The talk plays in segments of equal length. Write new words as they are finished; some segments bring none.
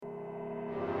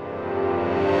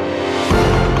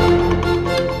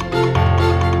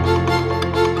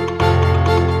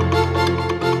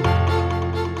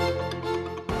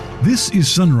is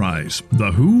Sunrise,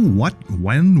 the who, what,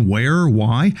 when, where,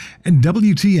 why, and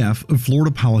WTF of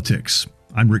Florida politics.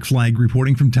 I'm Rick Flagg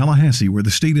reporting from Tallahassee, where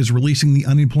the state is releasing the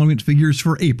unemployment figures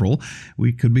for April.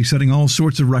 We could be setting all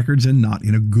sorts of records and not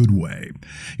in a good way.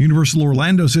 Universal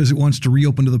Orlando says it wants to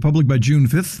reopen to the public by June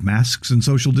 5th. Masks and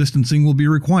social distancing will be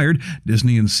required.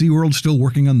 Disney and SeaWorld still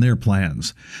working on their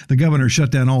plans. The governor shut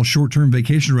down all short-term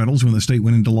vacation rentals when the state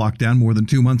went into lockdown more than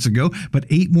 2 months ago, but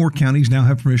 8 more counties now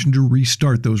have permission to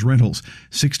restart those rentals.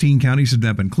 16 counties have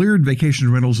now been cleared.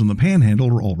 Vacation rentals in the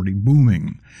Panhandle are already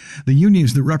booming. The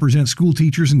unions that represent school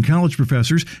teachers and college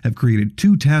professors have created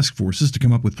 2 task forces to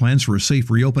come up with plans for a safe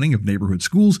reopening of neighborhood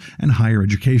schools and higher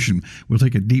education. We'll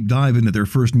take a deep dive into their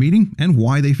first meeting and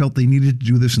why they felt they needed to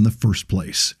do this in the first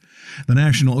place. The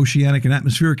National Oceanic and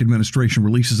Atmospheric Administration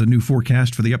releases a new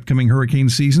forecast for the upcoming hurricane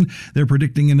season. They're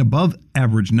predicting an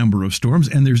above-average number of storms,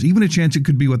 and there's even a chance it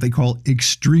could be what they call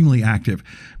extremely active,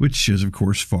 which is, of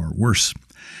course, far worse.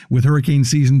 With hurricane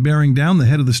season bearing down, the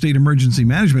head of the State Emergency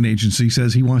Management Agency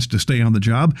says he wants to stay on the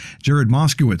job. Jared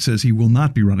Moskowitz says he will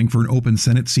not be running for an open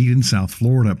Senate seat in South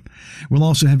Florida. We'll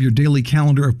also have your daily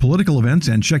calendar of political events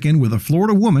and check in with a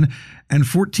Florida woman and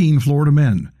 14 Florida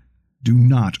men. Do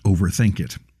not overthink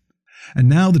it. And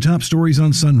now the top stories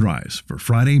on Sunrise for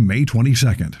Friday, May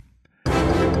 22nd.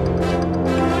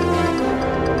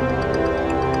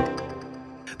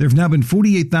 There have now been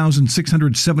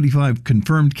 48,675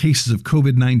 confirmed cases of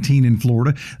COVID-19 in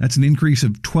Florida. That's an increase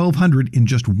of 1,200 in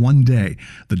just one day.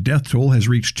 The death toll has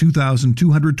reached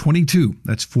 2,222.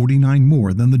 That's 49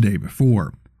 more than the day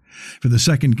before. For the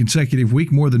second consecutive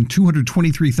week, more than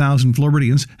 223,000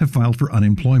 Floridians have filed for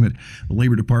unemployment. The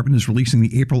Labor Department is releasing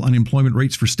the April unemployment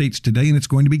rates for states today, and it's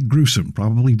going to be gruesome,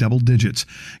 probably double digits.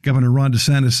 Governor Ron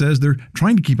DeSantis says they're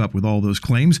trying to keep up with all those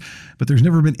claims, but there's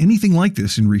never been anything like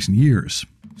this in recent years.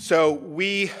 So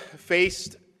we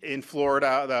faced in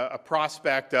Florida a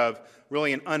prospect of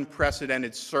really an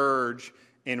unprecedented surge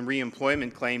in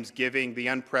reemployment claims, given the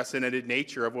unprecedented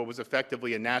nature of what was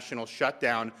effectively a national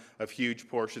shutdown of huge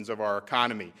portions of our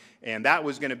economy. And that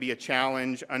was going to be a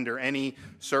challenge under any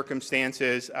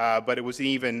circumstances, but it was an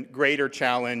even greater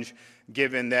challenge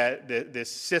given that this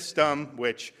system,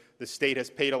 which the state has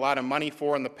paid a lot of money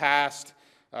for in the past,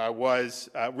 was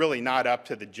really not up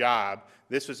to the job.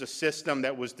 This was a system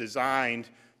that was designed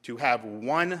to have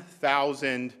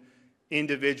 1,000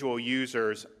 individual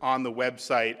users on the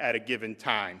website at a given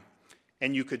time,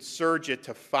 and you could surge it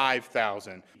to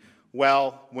 5,000.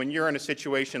 Well, when you're in a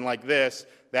situation like this,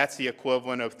 that's the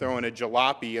equivalent of throwing a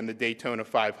jalopy in the Daytona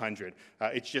 500.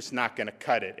 It's just not going to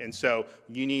cut it. And so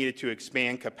you needed to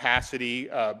expand capacity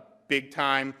big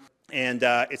time, and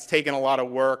it's taken a lot of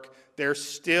work. There's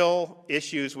still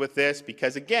issues with this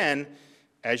because, again,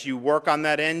 as you work on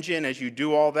that engine, as you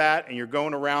do all that, and you're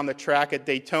going around the track at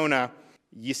Daytona,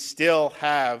 you still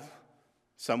have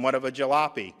somewhat of a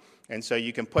jalopy. And so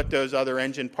you can put those other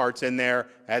engine parts in there,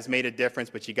 has made a difference,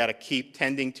 but you got to keep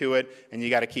tending to it and you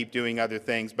got to keep doing other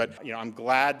things. But I'm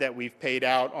glad that we've paid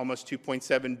out almost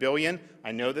 $2.7 billion.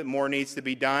 I know that more needs to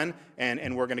be done,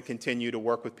 and we're going to continue to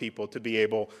work with people to be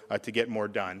able to get more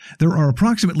done. There are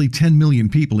approximately 10 million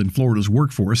people in Florida's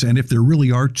workforce, and if there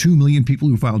really are 2 million people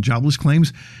who file jobless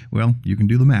claims, well, you can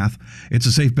do the math. It's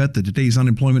a safe bet that today's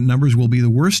unemployment numbers will be the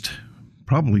worst,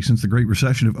 probably since the Great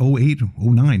Recession of 08,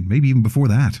 09, maybe even before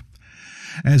that.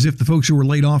 As if the folks who were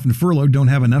laid off and furloughed don't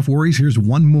have enough worries, here's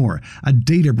one more. A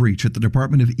data breach at the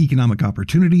Department of Economic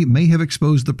Opportunity may have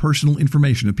exposed the personal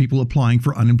information of people applying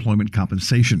for unemployment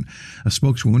compensation. A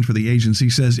spokeswoman for the agency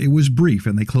says it was brief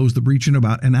and they closed the breach in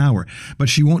about an hour, but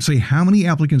she won't say how many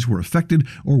applicants were affected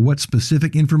or what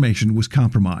specific information was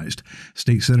compromised.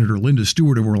 State Senator Linda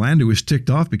Stewart of Orlando is ticked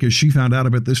off because she found out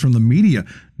about this from the media,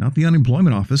 not the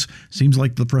unemployment office. Seems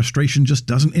like the frustration just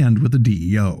doesn't end with the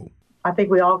DEO. I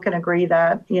think we all can agree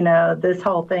that, this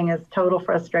whole thing is total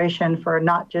frustration for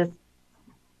not just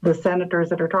the senators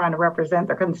that are trying to represent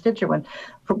their constituents,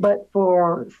 but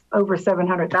for over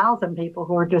 700,000 people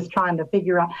who are just trying to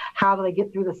figure out how do they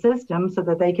get through the system so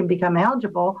that they can become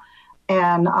eligible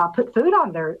and put food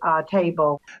on their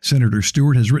table. Senator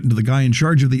Stewart has written to the guy in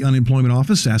charge of the unemployment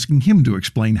office asking him to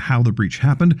explain how the breach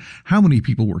happened, how many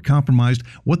people were compromised,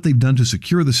 what they've done to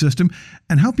secure the system,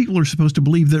 and how people are supposed to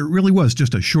believe that it really was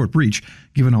just a short breach,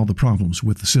 given all the problems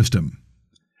with the system.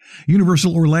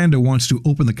 Universal Orlando wants to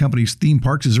open the company's theme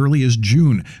parks as early as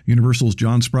June. Universal's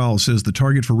John Sproul says the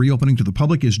target for reopening to the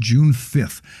public is June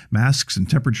 5th. Masks and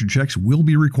temperature checks will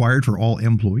be required for all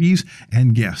employees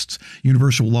and guests.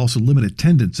 Universal will also limit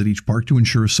attendance at each park to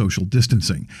ensure social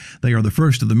distancing. They are the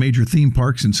first of the major theme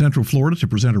parks in Central Florida to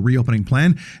present a reopening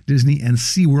plan. Disney and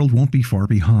SeaWorld won't be far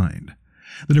behind.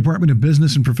 The Department of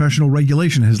Business and Professional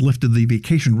Regulation has lifted the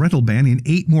vacation rental ban in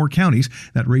 8 more counties.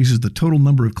 That raises the total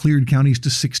number of cleared counties to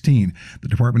 16. The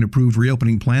department approved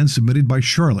reopening plans submitted by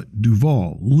Charlotte,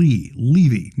 Duval, Lee,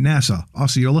 Levy, Nassau,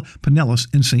 Osceola, Pinellas,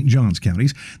 and St. Johns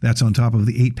counties. That's on top of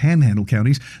the 8 Panhandle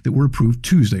counties that were approved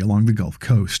Tuesday along the Gulf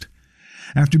Coast.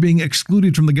 After being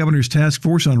excluded from the governor's task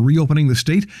force on reopening the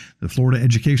state, the Florida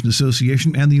Education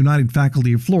Association and the United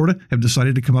Faculty of Florida have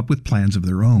decided to come up with plans of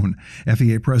their own.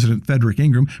 FEA President Frederick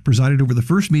Ingram presided over the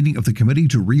first meeting of the committee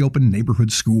to reopen neighborhood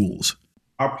schools.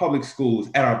 Our public schools,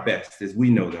 at our best, as we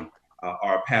know them,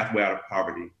 are a pathway out of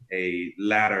poverty, a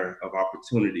ladder of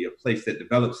opportunity, a place that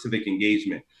develops civic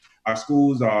engagement. Our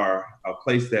schools are a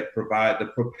place that provide the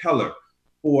propeller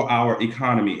for our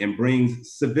economy and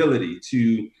brings civility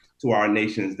to our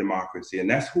nation's democracy. And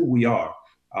that's who we are.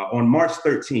 On March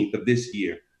 13th of this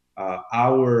year,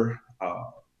 our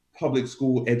public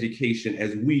school education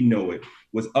as we know it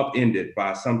was upended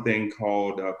by something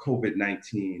called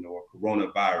COVID-19 or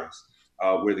coronavirus,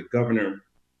 where the governor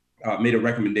made a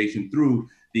recommendation through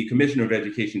the Commissioner of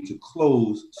Education to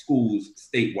close schools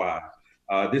statewide.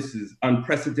 This is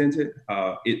unprecedented.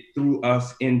 It threw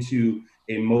us into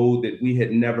a mode that we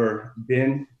had never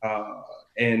been,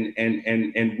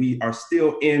 and we are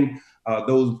still in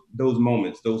those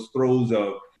moments, those throes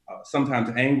of sometimes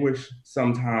anguish,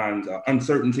 sometimes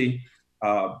uncertainty,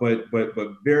 but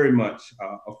very much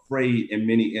afraid in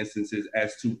many instances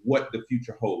as to what the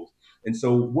future holds. And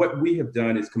so what we have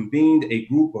done is convened a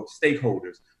group of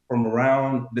stakeholders from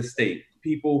around the state,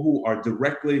 people who are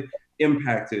directly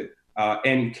impacted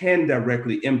and can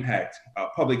directly impact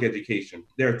public education.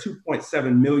 There are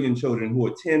 2.7 million children who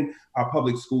attend our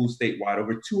public schools statewide,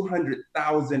 over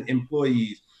 200,000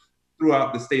 employees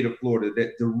throughout the state of Florida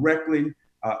that directly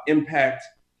impact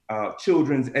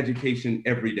children's education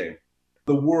every day.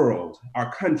 The world,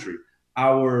 our country,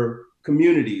 our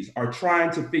communities are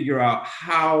trying to figure out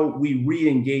how we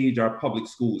re-engage our public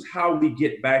schools, how we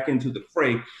get back into the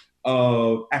fray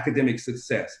of academic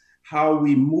success, how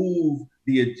we move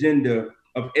the agenda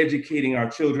of educating our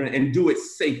children and do it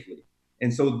safely.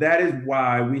 And so that is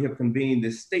why we have convened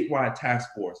this statewide task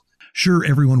force. Sure,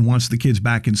 everyone wants the kids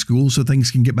back in school so things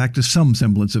can get back to some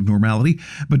semblance of normality,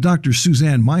 but Dr.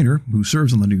 Suzanne Miner, who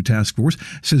serves on the new task force,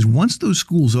 says once those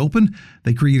schools open,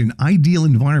 they create an ideal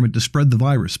environment to spread the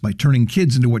virus by turning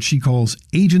kids into what she calls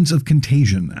agents of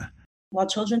contagion. While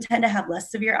children tend to have less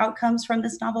severe outcomes from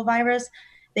this novel virus,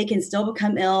 they can still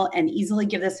become ill and easily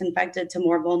give this infected to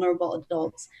more vulnerable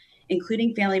adults,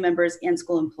 including family members and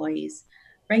school employees.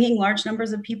 Bringing large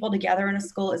numbers of people together in a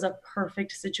school is a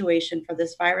perfect situation for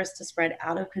this virus to spread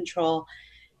out of control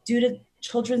due to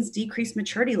children's decreased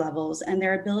maturity levels and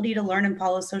their ability to learn and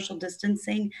follow social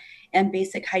distancing and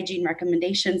basic hygiene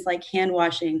recommendations like hand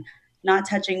washing, not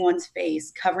touching one's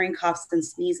face, covering coughs and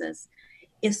sneezes.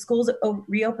 If schools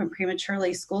reopen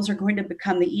prematurely, schools are going to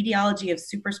become the etiology of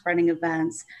super spreading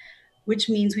events, which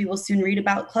means we will soon read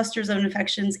about clusters of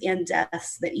infections and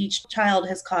deaths that each child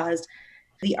has caused.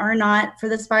 The R0 for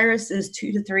this virus is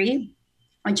 2 to 3,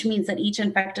 which means that each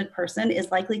infected person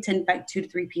is likely to infect 2 to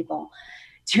 3 people.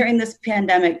 During this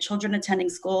pandemic, children attending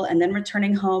school and then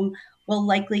returning home will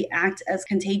likely act as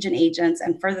contagion agents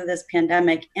and further this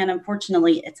pandemic and,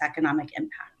 unfortunately, its economic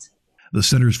impact. The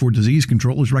Centers for Disease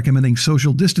Control is recommending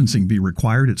social distancing be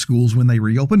required at schools when they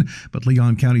reopen, but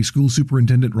Leon County School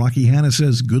Superintendent Rocky Hanna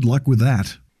says good luck with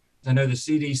that. I know the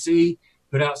CDC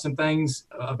put out some things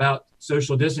about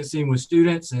social distancing with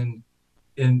students, and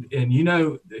you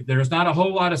know, there's not a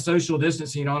whole lot of social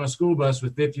distancing on a school bus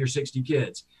with 50 or 60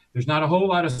 kids. There's not a whole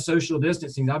lot of social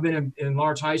distancing. I've been in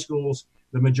large high schools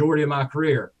the majority of my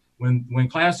career. When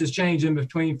classes change in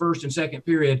between first and second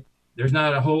period, there's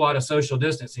not a whole lot of social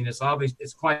distancing. It's obvious,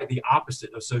 it's quite the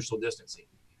opposite of social distancing.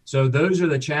 So those are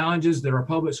the challenges that our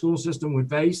public school system would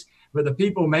face. But the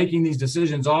people making these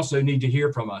decisions also need to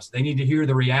hear from us. They need to hear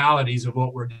the realities of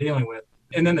what we're dealing with.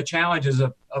 And then the challenges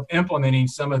of implementing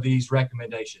some of these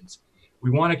recommendations. We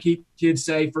want to keep kids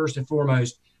safe first and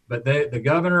foremost, but the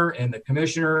governor and the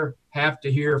commissioner have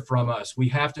to hear from us. We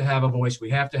have to have a voice. We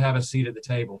have to have a seat at the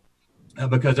table.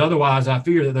 Because otherwise, I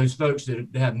fear that those folks that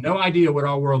have no idea what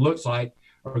our world looks like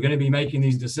are going to be making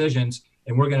these decisions,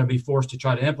 and we're going to be forced to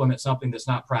try to implement something that's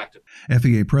not practical.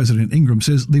 FEA President Ingram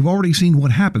says they've already seen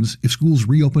what happens if schools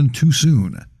reopen too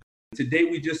soon. Today,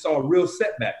 we just saw a real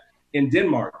setback in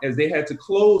Denmark as they had to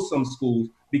close some schools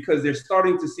because they're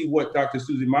starting to see what Dr.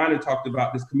 Susie Miner talked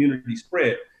about, this community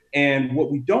spread. And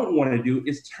what we don't want to do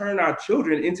is turn our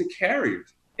children into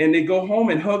carriers, and they go home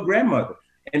and hug grandmother.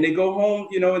 And they go home,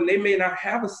 you know, and they may not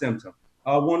have a symptom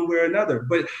one way or another.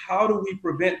 But how do we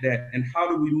prevent that? And how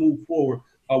do we move forward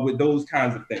with those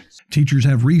kinds of things. Teachers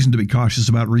have reason to be cautious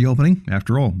about reopening.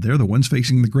 After all, they're the ones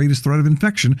facing the greatest threat of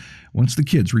infection once the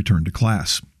kids return to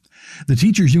class. The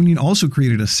Teachers Union also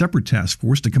created a separate task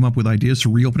force to come up with ideas for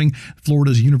reopening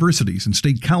Florida's universities and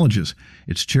state colleges.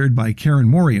 It's chaired by Karen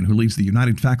Morian, who leads the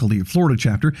United Faculty of Florida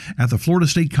chapter at the Florida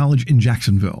State College in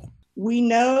Jacksonville. We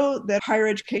know that higher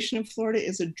education in Florida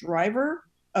is a driver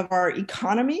of our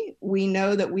economy. We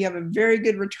know that we have a very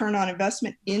good return on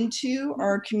investment into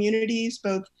our communities,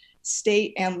 both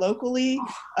state and locally,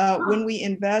 when we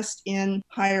invest in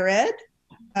higher ed.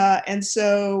 And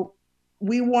so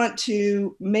we want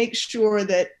to make sure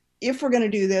that if we're going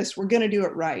to do this, we're going to do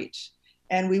it right.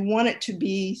 And we want it to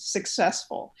be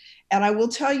successful. And I will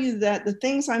tell you that the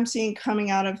things I'm seeing coming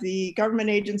out of the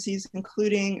government agencies,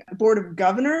 including the Board of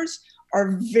Governors,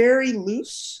 are very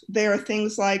loose. They are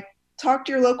things like, talk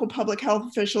to your local public health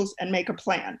officials and make a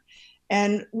plan.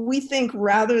 And we think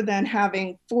rather than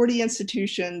having 40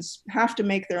 institutions have to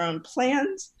make their own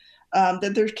plans,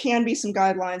 that there can be some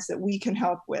guidelines that we can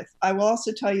help with. I will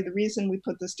also tell you the reason we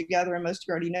put this together, and most of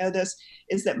you already know this,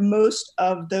 is that most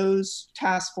of those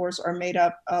task force are made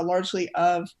up largely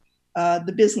of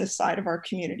the business side of our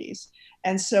communities.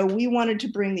 And so we wanted to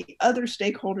bring the other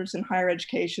stakeholders in higher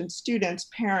education, students,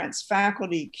 parents,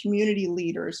 faculty, community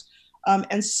leaders,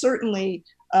 and certainly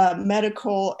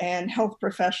medical and health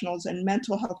professionals and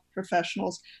mental health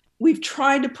professionals. We've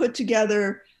tried to put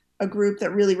together a group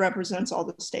that really represents all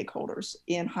the stakeholders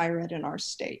in higher ed in our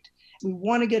state. We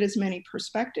want to get as many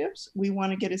perspectives. We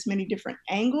want to get as many different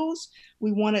angles.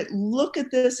 We want to look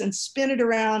at this and spin it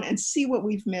around and see what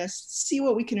we've missed, see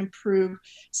what we can improve,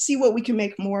 see what we can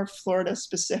make more Florida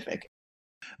specific.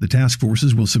 The task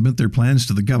forces will submit their plans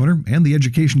to the governor and the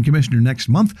education commissioner next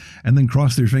month and then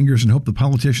cross their fingers and hope the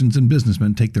politicians and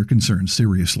businessmen take their concerns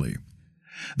seriously.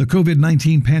 The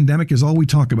COVID-19 pandemic is all we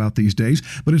talk about these days,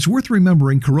 but it's worth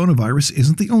remembering coronavirus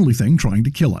isn't the only thing trying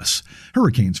to kill us.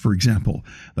 Hurricanes, for example.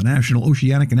 The National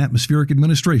Oceanic and Atmospheric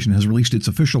Administration has released its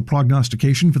official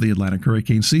prognostication for the Atlantic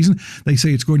hurricane season. They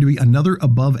say it's going to be another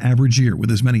above-average year,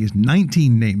 with as many as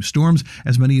 19 named storms,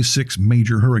 as many as 6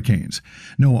 major hurricanes.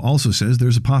 NOAA also says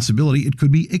there's a possibility it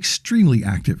could be extremely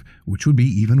active, which would be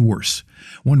even worse.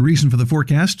 One reason for the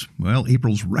forecast? Well,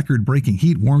 April's record-breaking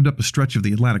heat warmed up a stretch of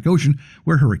the Atlantic Ocean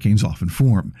where hurricanes often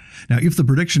form. Now, if the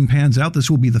prediction pans out, this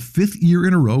will be the 5th year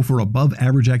in a row for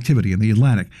above-average activity in the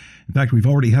Atlantic. In fact, we've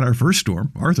already had our first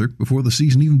storm, Arthur, before the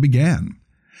season even began.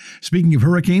 Speaking of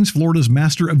hurricanes, Florida's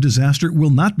Master of Disaster will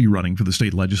not be running for the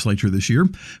state legislature this year.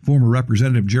 Former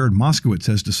Representative Jared Moskowitz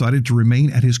has decided to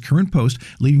remain at his current post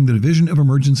leading the Division of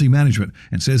Emergency Management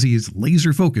and says he is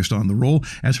laser-focused on the role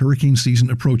as hurricane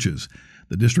season approaches.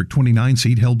 The District 29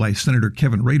 seat held by Senator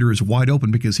Kevin Rader is wide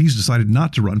open because he's decided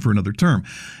not to run for another term.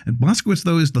 And Moskowitz,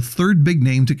 though, is the third big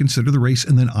name to consider the race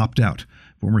and then opt out.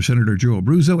 Former Senator Joe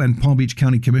Abruzzo and Palm Beach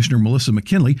County Commissioner Melissa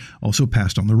McKinley also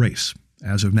passed on the race.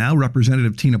 As of now,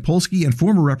 Representative Tina Polsky and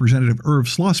former Representative Irv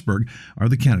Schlossberg are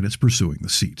the candidates pursuing the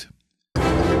seat.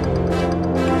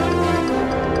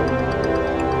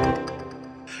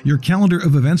 Your calendar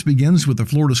of events begins with the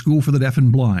Florida School for the Deaf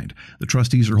and Blind. The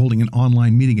trustees are holding an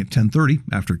online meeting at 10:30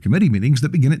 after committee meetings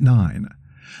that begin at 9.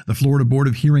 The Florida Board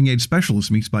of Hearing Aid Specialists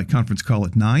meets by conference call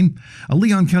at 9. A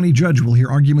Leon County judge will hear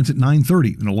arguments at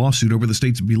 9:30 in a lawsuit over the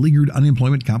state's beleaguered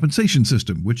unemployment compensation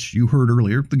system, which you heard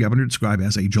earlier the governor described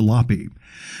as a jalopy.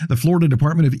 The Florida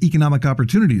Department of Economic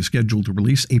Opportunity is scheduled to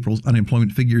release April's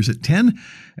unemployment figures at 10.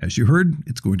 As you heard,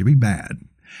 it's going to be bad.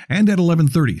 And at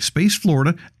 11:30, Space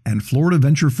Florida and Florida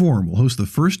Venture Forum will host the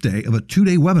first day of a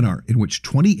 2-day webinar in which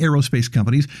 20 aerospace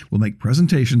companies will make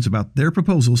presentations about their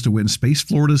proposals to win Space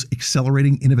Florida's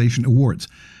Accelerating Innovation Awards.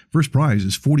 First prize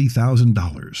is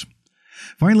 $40,000.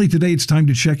 Finally, today it's time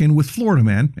to check in with Florida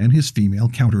Man and his female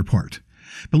counterpart.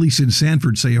 Police in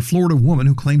Sanford say a Florida woman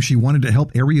who claims she wanted to help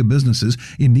area businesses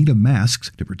in need of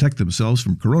masks to protect themselves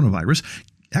from coronavirus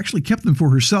actually kept them for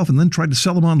herself and then tried to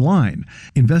sell them online.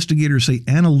 Investigators say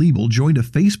Anna Liebel joined a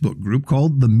Facebook group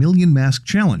called the Million Mask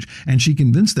Challenge, and she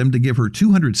convinced them to give her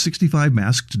 265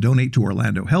 masks to donate to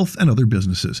Orlando Health and other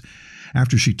businesses.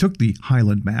 After she took the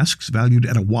Highland masks, valued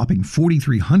at a whopping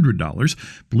 $4,300,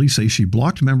 police say she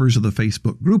blocked members of the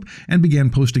Facebook group and began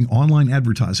posting online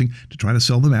advertising to try to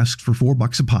sell the masks for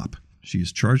 $4 a pop. She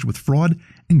is charged with fraud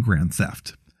and grand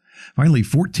theft. Finally,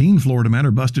 14 Florida men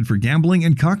are busted for gambling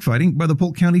and cockfighting by the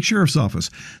Polk County Sheriff's Office.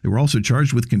 They were also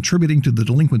charged with contributing to the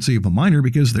delinquency of a minor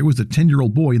because there was a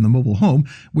 10-year-old boy in the mobile home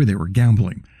where they were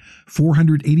gambling.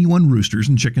 481 roosters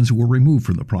and chickens were removed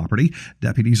from the property.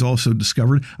 Deputies also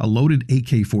discovered a loaded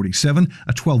AK-47,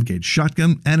 a 12-gauge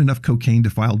shotgun, and enough cocaine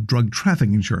to file drug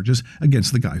trafficking charges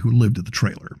against the guy who lived at the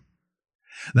trailer.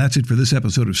 That's it for this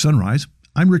episode of Sunrise.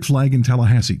 I'm Rick Flagg in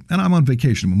Tallahassee, and I'm on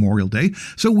vacation Memorial Day,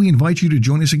 so we invite you to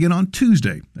join us again on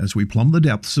Tuesday as we plumb the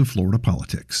depths of Florida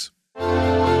politics.